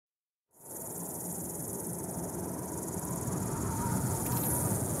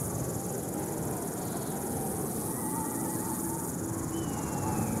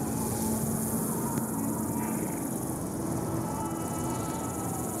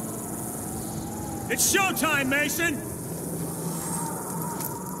It's showtime, Mason!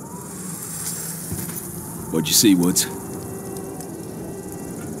 What'd you see, Woods?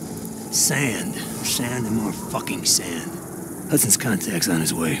 Sand. Sand and more fucking sand. Hudson's contact's on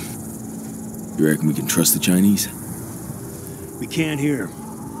his way. You reckon we can trust the Chinese? We can't here.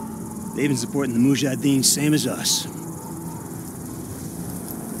 They've been supporting the Mujahideen same as us.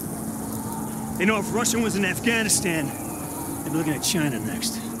 They know if Russia was in Afghanistan, they'd be looking at China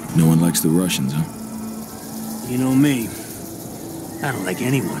next. No one likes the Russians, huh? You know me. I don't like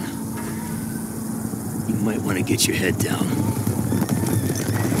anyone. You might want to get your head down.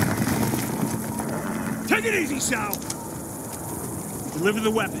 Take it easy, Sal! Deliver the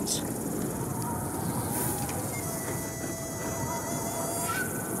weapons.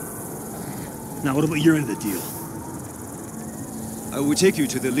 Now, what about your end of the deal? I will take you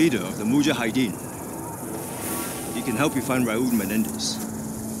to the leader of the Mujahideen. He can help you find Raul Menendez.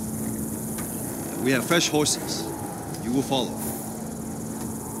 We have fresh horses. You will follow.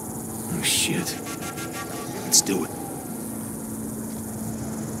 Oh, shit. Let's do it.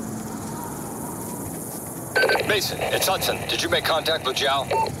 Mason, it's Hudson. Did you make contact with Zhao?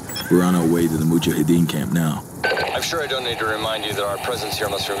 We're on our way to the Mujahideen camp now. I'm sure I don't need to remind you that our presence here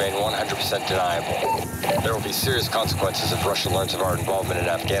must remain 100% deniable. There will be serious consequences if Russia learns of our involvement in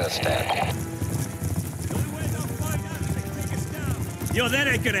Afghanistan. Yo, that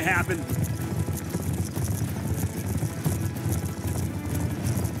ain't gonna happen.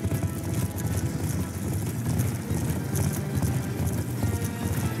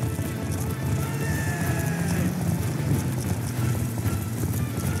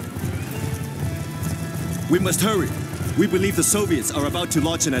 We must hurry. We believe the Soviets are about to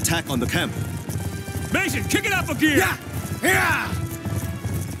launch an attack on the camp. Mason, kick it up a gear! Yeah! Yeah!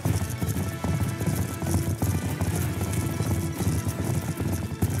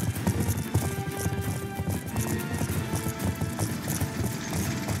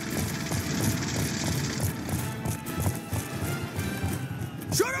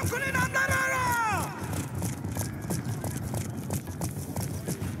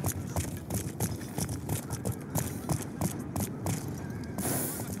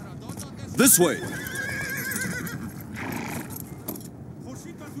 This way!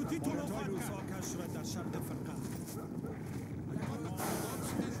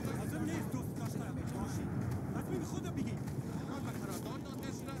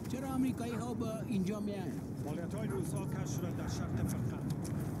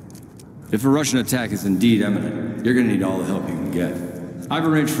 If a Russian attack is indeed imminent, you're gonna need all the help you can get. I've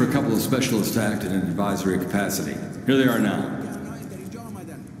arranged for a couple of specialists to act in an advisory capacity. Here they are now.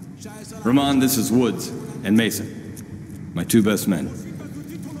 Rahman, this is Woods, and Mason. My two best men.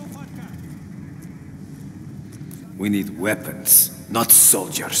 We need weapons, not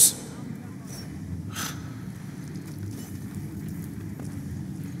soldiers.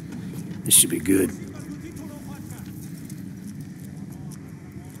 This should be good.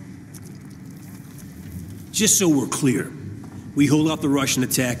 Just so we're clear, we hold off the Russian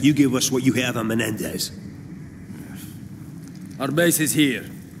attack, you give us what you have on Menendez. Our base is here.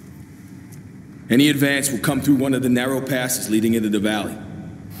 Any advance will come through one of the narrow passes leading into the valley.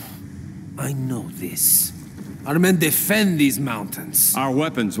 I know this. Our men defend these mountains. Our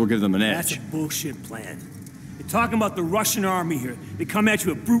weapons will give them an edge. That's a bullshit plan. You're talking about the Russian army here. They come at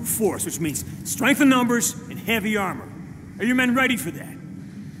you with brute force, which means strength in numbers and heavy armor. Are your men ready for that?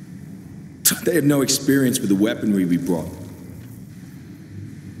 They have no experience with the weaponry we brought.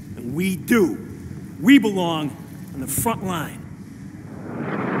 And we do. We belong on the front line.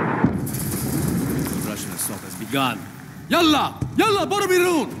 The Russian assault has begun. Yalla! Yalla,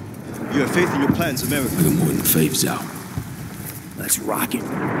 Borobirun! You have faith in your plans, America. I got more than faiths out. Let's rock it.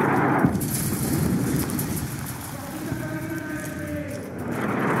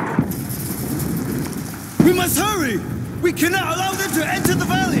 We must hurry! We cannot allow them to enter the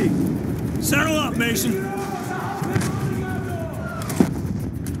valley! Saddle up, Mason.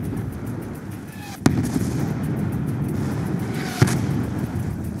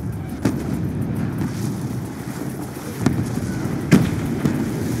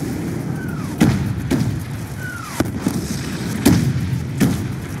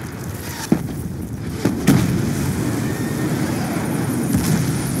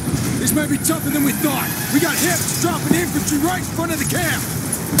 This may be tougher than we thought. We got hips dropping infantry right in front of the camp.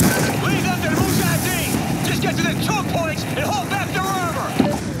 Lead them to Mujahideen! Just get to the choke points and hold back their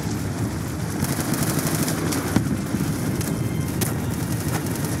armor!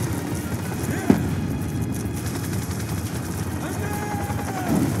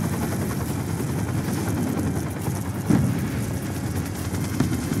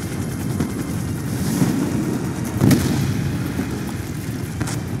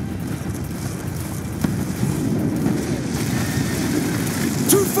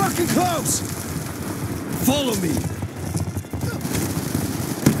 close! Follow me!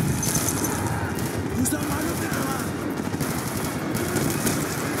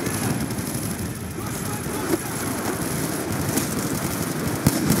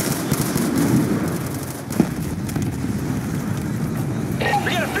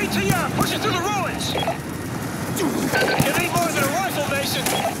 We got a BTR pushing through the ruins! You need more than a rifle, Mason!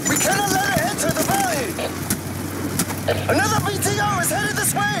 We cannot let it enter the valley! Another BTR is headed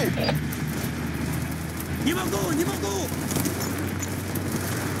this way!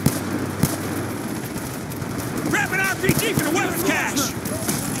 Grab an RPG for the weapons cache!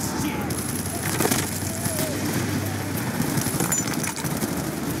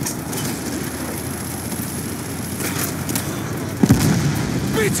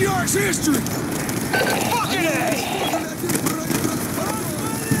 BTR's history! Fucking A!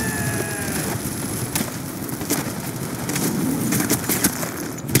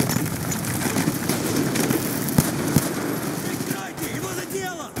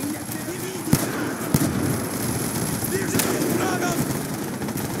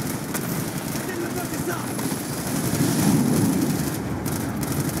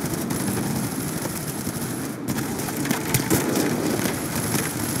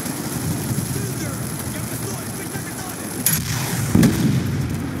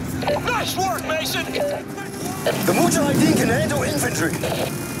 Nice work, Mason! The Mujahideen can handle infantry!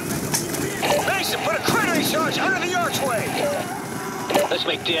 Mason, put a cratering charge under the archway! Let's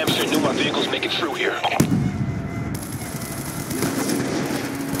make damn sure no more vehicles make it through here.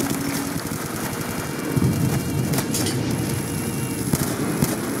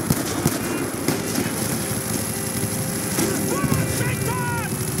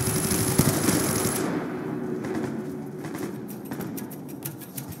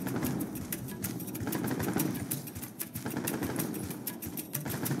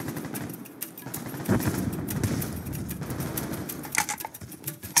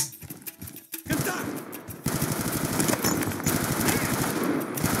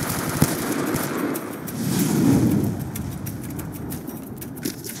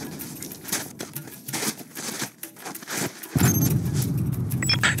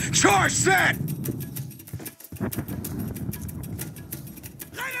 Charge set!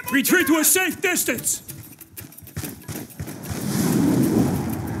 Retreat to a safe distance!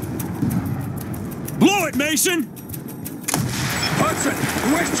 Blow it, Mason! Hudson,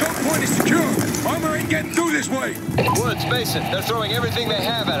 the west choke point is secure. Armor ain't getting through this way. Woods, Mason, they're throwing everything they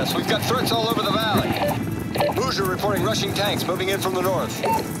have at us. We've got threats all over the valley. Bouger reporting rushing tanks moving in from the north.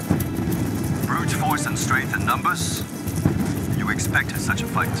 Brute force and strength in numbers? You expected such a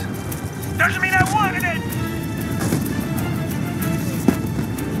fight. Doesn't mean I wanted it!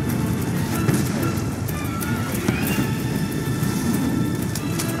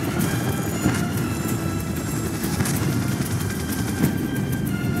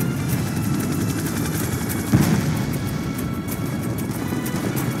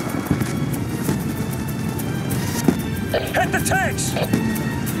 Hit the tanks!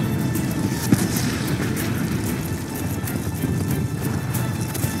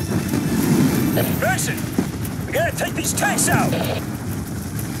 Mason! We gotta take these tanks out!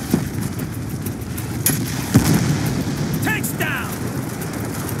 Tanks down!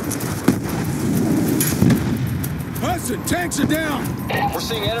 Hudson, tanks are down! We're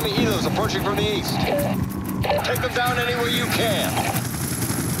seeing enemy helos approaching from the east. Take them down any way you can.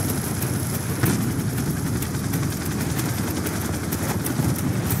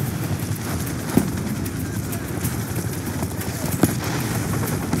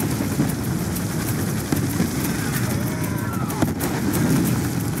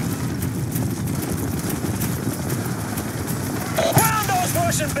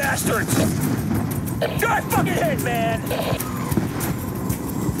 Russian bastards! Drive fucking head, man!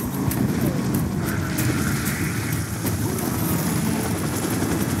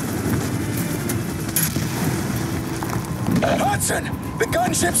 Hudson! The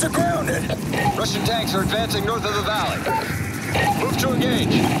gunships are grounded! Russian tanks are advancing north of the valley. Move to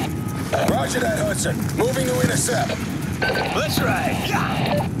engage. Roger that, Hudson. Moving to intercept. Let's ride!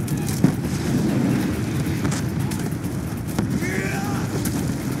 Yeah!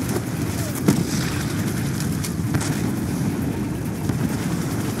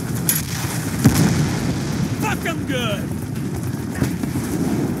 Fuck 'em good!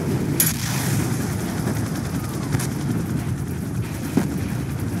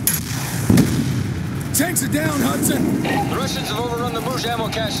 Tanks are down, Hudson! The Russians have overrun the Mouj ammo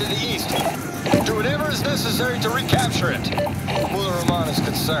cache to the east. Do whatever is necessary to recapture it. Mullah Rahman is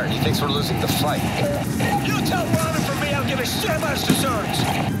concerned. He thinks we're losing the fight. You tell Rahman from me I'll give his shitmaster sons.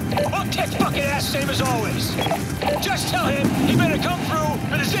 We'll kick fucking ass same as always. Just tell him he better come through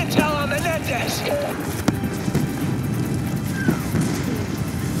with his intel on Menendez.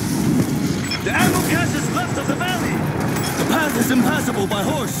 The ammo cache is left of the valley. The path is impassable by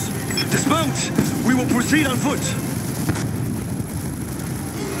horse. Dismount. We will proceed on foot.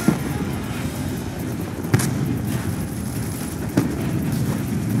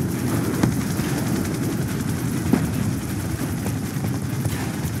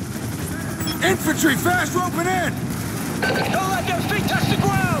 Infantry, fast roping in! Don't let their feet touch the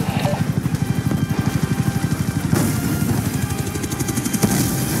ground!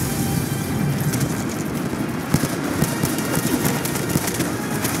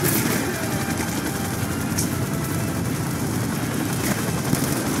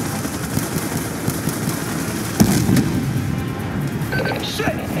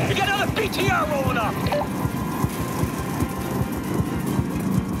 Shit! You got another BTR rolling up!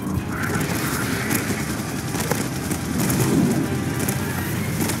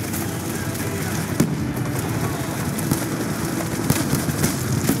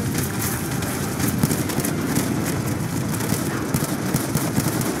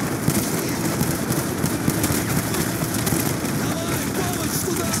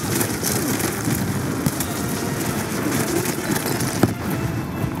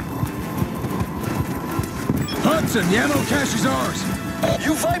 Hudson, the ammo cache is ours.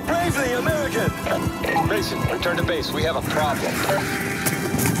 You fight bravely, American. Mason, return to base. We have a problem.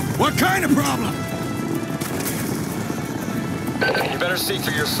 What kind of problem? You better see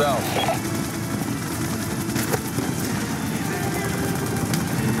for yourself.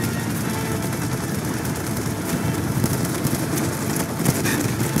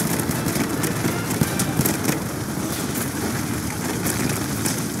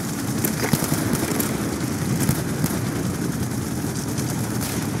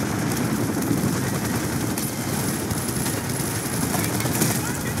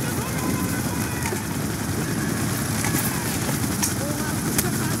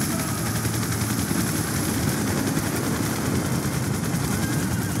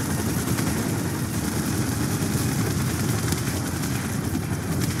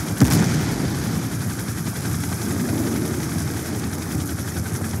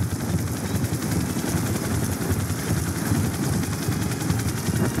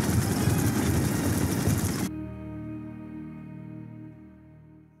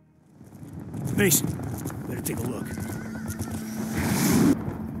 Mason, better take a look.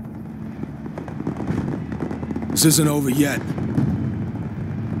 This isn't over yet.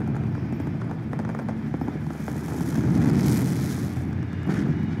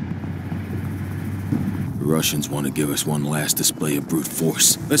 The Russians want to give us one last display of brute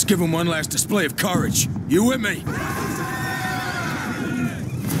force. Let's give them one last display of courage. You with me?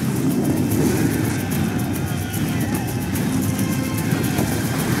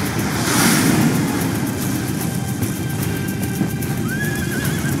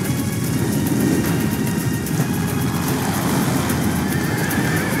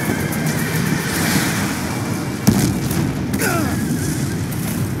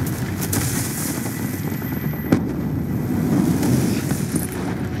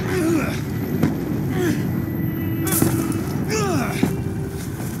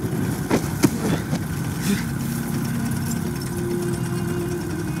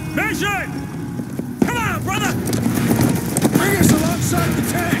 Come on, brother! Bring us alongside the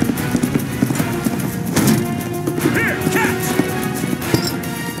tank! Here, catch!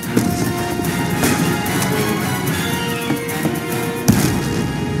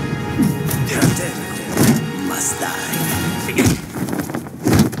 Must die.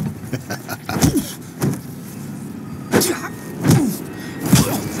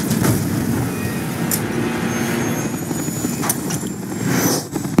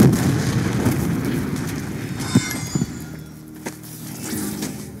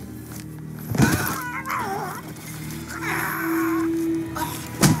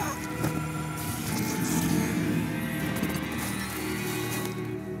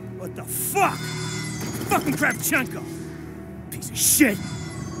 What the fuck? Fucking Kravchenko! Piece of shit!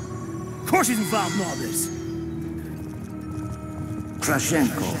 Of course he's involved in all this.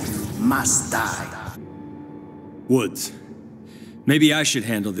 Kravchenko must die. Woods, maybe I should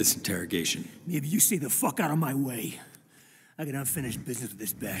handle this interrogation. Maybe you stay the fuck out of my way. I got unfinished business with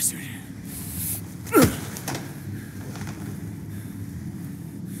this bastard.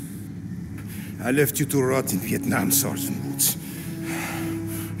 I left you to rot in Vietnam, Sergeant Woods.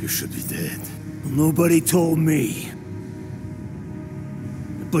 You should be dead. Nobody told me.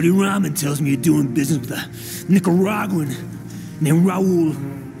 Buddy Rahman tells me you're doing business with a Nicaraguan named Raul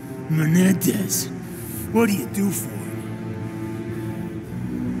Menendez. What do you do for him?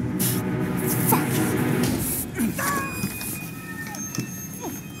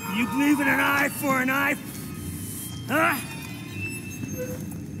 You believe in an eye for an eye? Huh?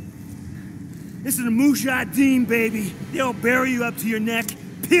 This is a Mujahideen, baby. They'll bury you up to your neck,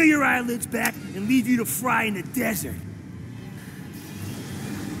 peel your eyelids back, and leave you to fry in the desert.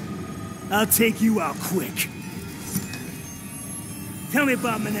 I'll take you out quick. Tell me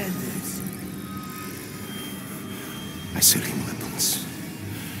about Menendez. I sell him weapons.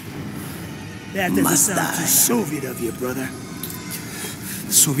 That doesn't sound too Soviet of you, brother.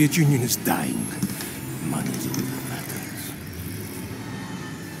 The Soviet Union is dying. Money is all that matters.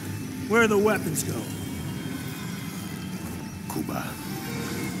 Where do the weapons go? Cuba,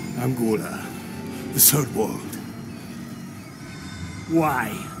 Angola, the Third World.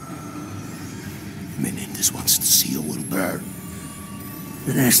 Why? Menendez wants to see a world burn.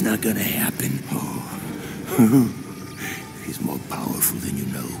 And that's not gonna happen. Oh, he's more powerful than you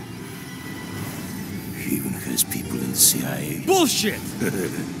know. He even has people in the CIA. Bullshit!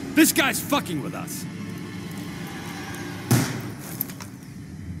 This guy's fucking with us.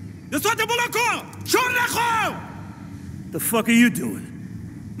 The fuck are you doing?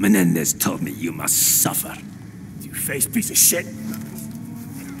 Menendez told me you must suffer. You face piece of shit.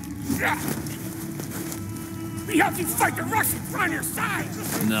 We helped you fight the Russians on your side.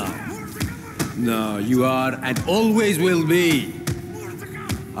 No, you are and always will be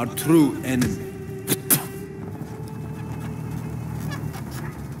our true enemy.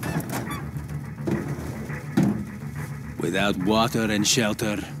 Without water and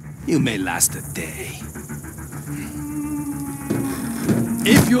shelter, you may last a day.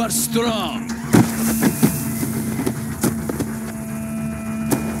 If you are strong,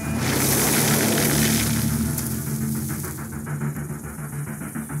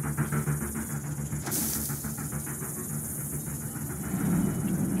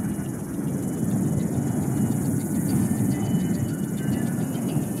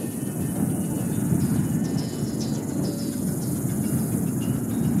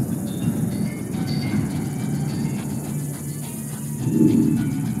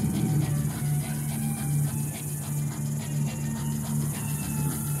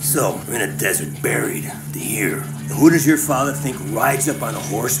 So, we're in a desert, buried, to here. And who does your father think rides up on a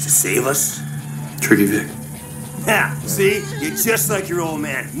horse to save us? Tricky Vic. Yeah, see? You're just like your old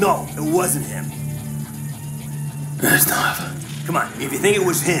man. No, it wasn't him. That's not. Come on, if you think it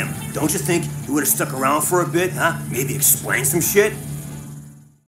was him, don't you think he would have stuck around for a bit, huh? Maybe explain some shit?